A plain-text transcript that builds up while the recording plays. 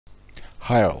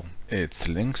Hi all, it's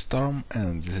Lynkstorm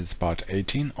and this is part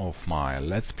 18 of my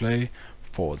Let's Play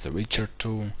for The Witcher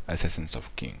 2 Assassins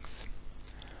of Kings.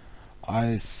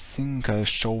 I think I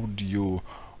showed you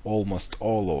almost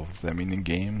all of the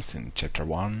mini-games in chapter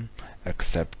 1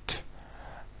 except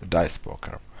dice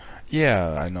poker.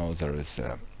 Yeah, I know there is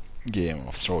a game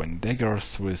of throwing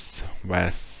daggers with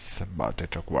Wes, but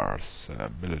it requires the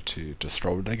ability to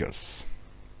throw daggers.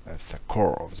 That's the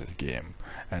core of this game,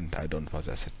 and I don't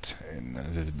possess it in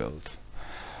this build.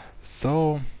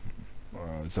 So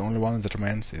the only one that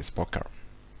remains is poker,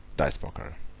 dice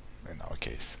poker in our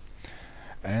case.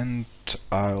 And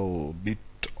I'll beat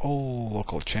all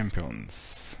local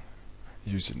champions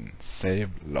using Save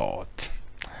Lot,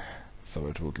 so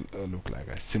it would look like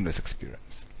a seamless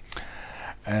experience.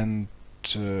 And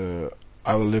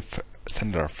I will leave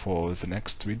Sender for the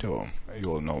next video.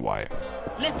 You'll know why.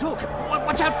 Left hook!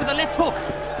 Watch out for the left hook!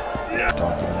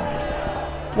 Don't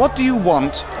know. What do you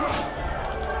want?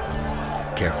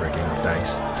 Care for a game of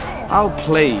dice? I'll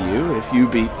play you if you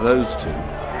beat those two.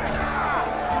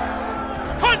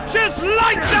 Punches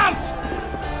lights out!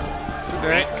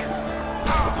 Frick.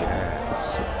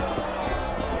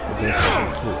 Yes.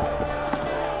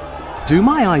 Do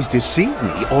my eyes deceive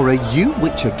me, or are you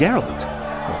Witcher Geralt?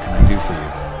 What can I do for you?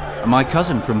 My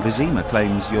cousin from Vizima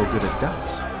claims you're good at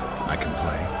dice. I can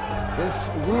play. If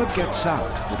word gets out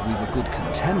that we've a good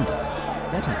contender,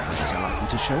 better players are likely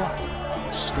to show up.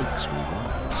 The stakes will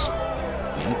rise.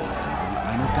 Maybe even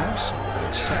Ina Dowson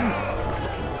and Sandra will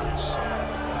look in us.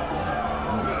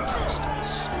 They're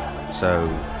monsters. So,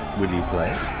 will you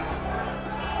play?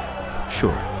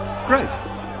 Sure. Great.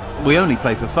 We only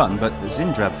play for fun, but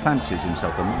Zindrab fancies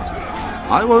himself a master.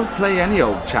 I won't play any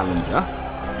old challenger.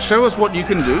 Show us what you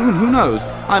can do, and who knows,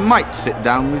 I might sit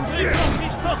down with you.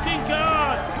 His fucking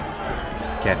guard!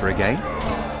 Care for a game?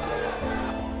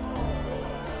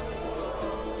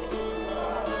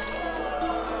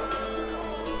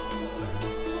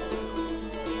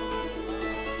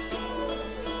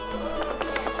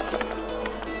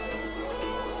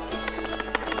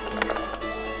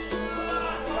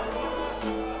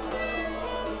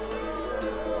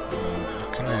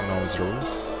 Can I know the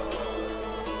rules?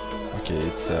 Okay,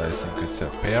 it's I think it's a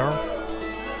pair.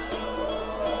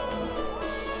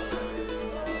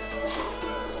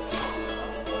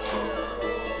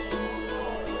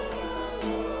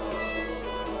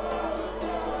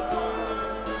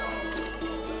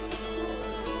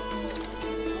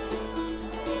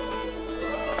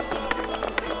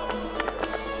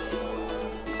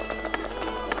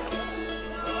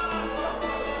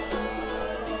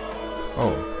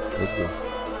 Oh, let's go.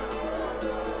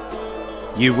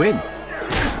 You win.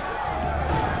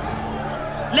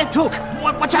 Left hook!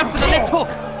 Watch out for the left hook!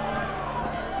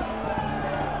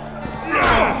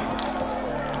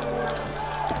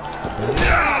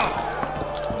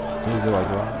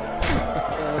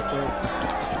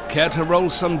 Care to roll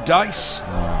some dice?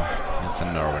 It's a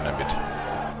nerve a bit.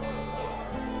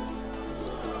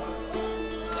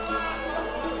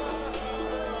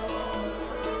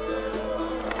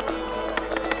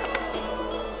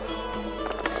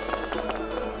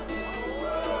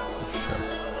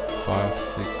 Five,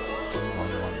 six, two,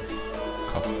 one,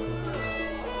 couple.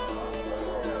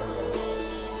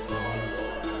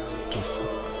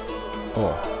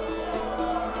 Oh.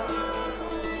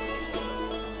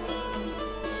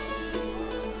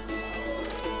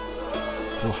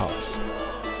 Full house.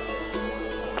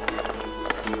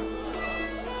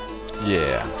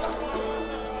 Yeah.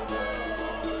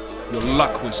 Your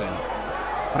luck was in.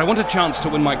 But I want a chance to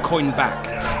win my coin back.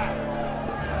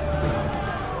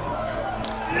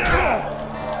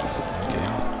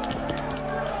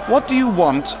 What do you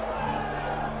want?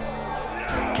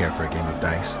 Care for a game of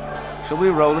dice? Shall we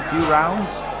roll a few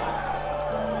rounds?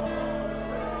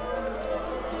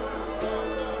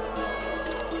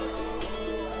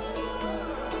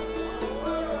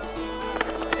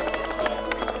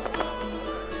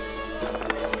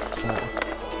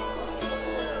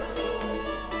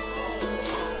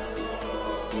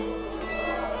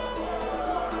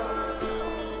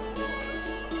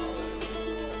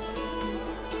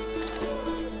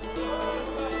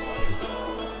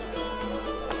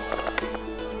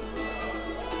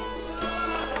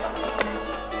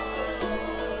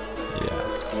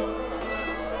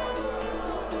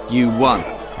 You won.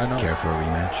 I know. Care for a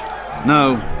rematch?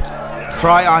 No.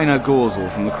 Try Einar Gorzel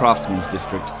from the Craftsman's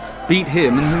District. Beat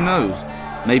him and who knows?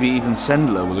 Maybe even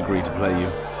Sendler will agree to play you.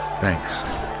 Thanks.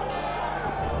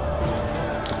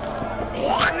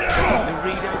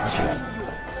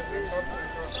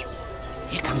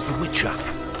 Here comes the Witcher.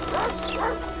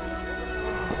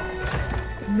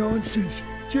 Nonsense.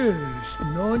 Just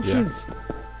nonsense.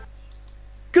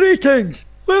 Greetings!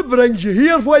 What brings you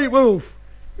here, White Wolf?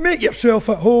 Make yourself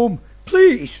at home,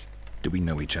 please. Do we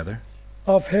know each other?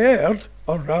 I've heard,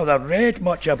 or rather read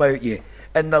much about you,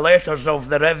 in the letters of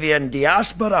the Rivian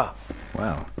diaspora.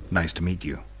 Well, nice to meet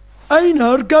you.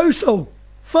 Einar Gaussel,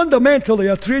 fundamentally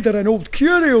a trader in old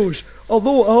curios,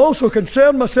 although I also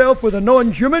concern myself with the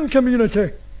non-human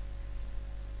community.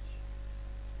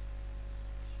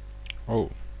 Oh,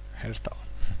 hairstyle.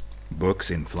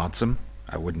 Books in Flotsam?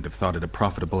 I wouldn't have thought it a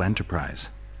profitable enterprise.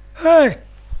 Hey,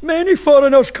 many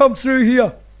foreigners come through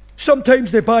here.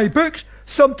 Sometimes they buy books,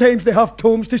 sometimes they have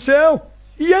tomes to sell.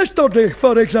 Yesterday,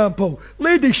 for example,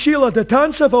 Lady Sheila de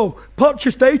Tanseville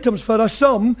purchased items for a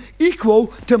sum equal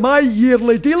to my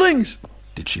yearly dealings.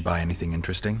 Did she buy anything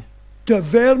interesting? De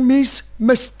Vermis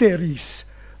Mysteries,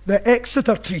 the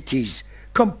Exeter Treatise,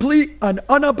 complete and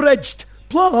unabridged,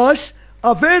 plus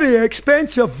a very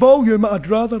expensive volume I'd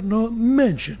rather not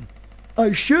mention.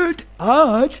 I should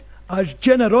add, as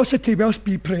generosity must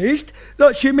be praised,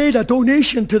 that she made a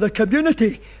donation to the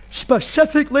community,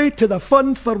 specifically to the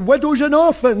Fund for Widows and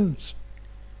Orphans.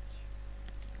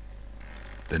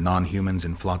 The non-humans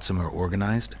in Flotsam are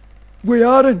organized? We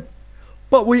aren't,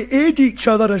 but we aid each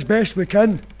other as best we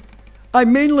can. I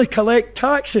mainly collect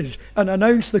taxes and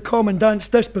announce the Commandant's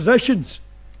dispositions.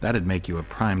 That'd make you a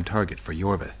prime target for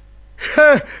Yorvith.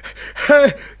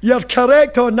 You're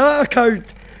correct on that account.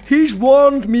 He's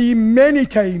warned me many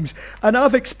times, and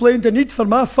I've explained the need for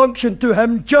my function to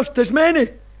him just as many.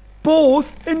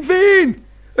 Both in vain.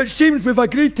 It seems we've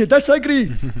agreed to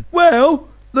disagree. Well,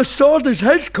 the sword is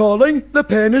his calling, the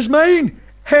pen is mine.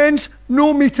 Hence,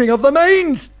 no meeting of the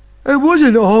minds. It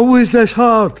wasn't always this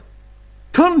hard.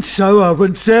 Turned sour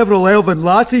when several elven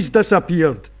lassies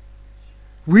disappeared.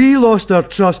 We lost our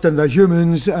trust in the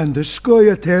humans, and the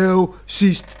Scoia'tael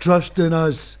ceased trusting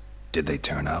us. Did they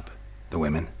turn up? The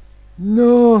women?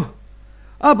 No.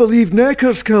 I believe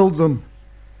Neckers killed them.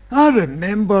 I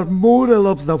remember Morrill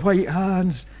of the White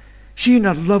Hands. She and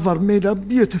her lover made a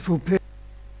beautiful pair.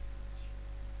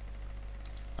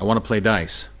 I want to play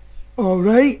dice. All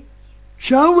right.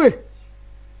 Shall we?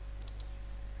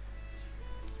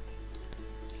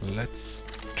 Let's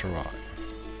try.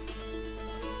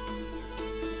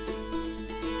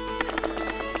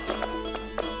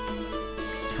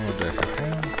 What do I have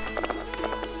here?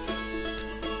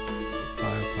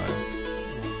 5, 5,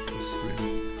 1, 2, 3.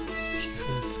 He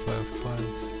has 5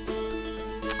 5s.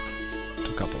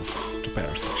 Two couples, 2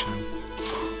 pairs actually.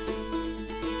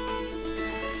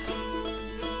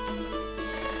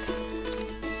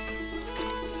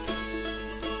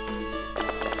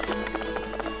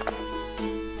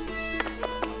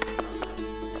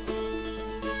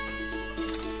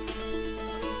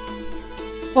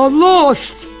 I'm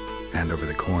lost! Hand over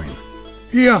the coin.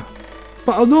 Here,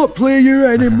 but I'll not play you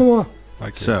anymore.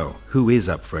 Okay. So, who is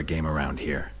up for a game around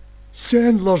here?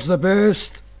 Sandler's the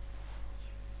best.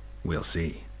 We'll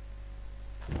see.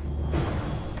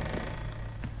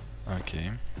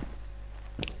 Okay.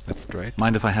 Let's try it.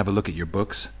 Mind if I have a look at your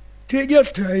books? Take your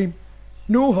time.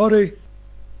 No hurry.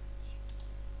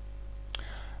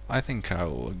 I think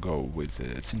I'll go with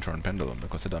the Synchron Pendulum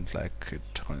because I don't like it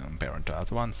comparing to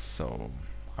other ones, so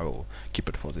I will keep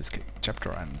it for this chapter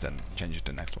and then change it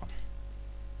to the next one.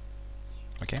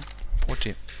 Okay,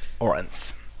 40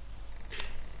 orens.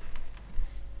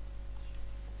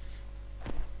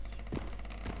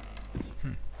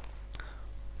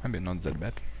 Maybe not that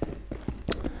bad.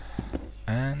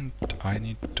 And I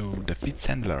need to defeat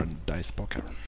Sandler in Dice Poker.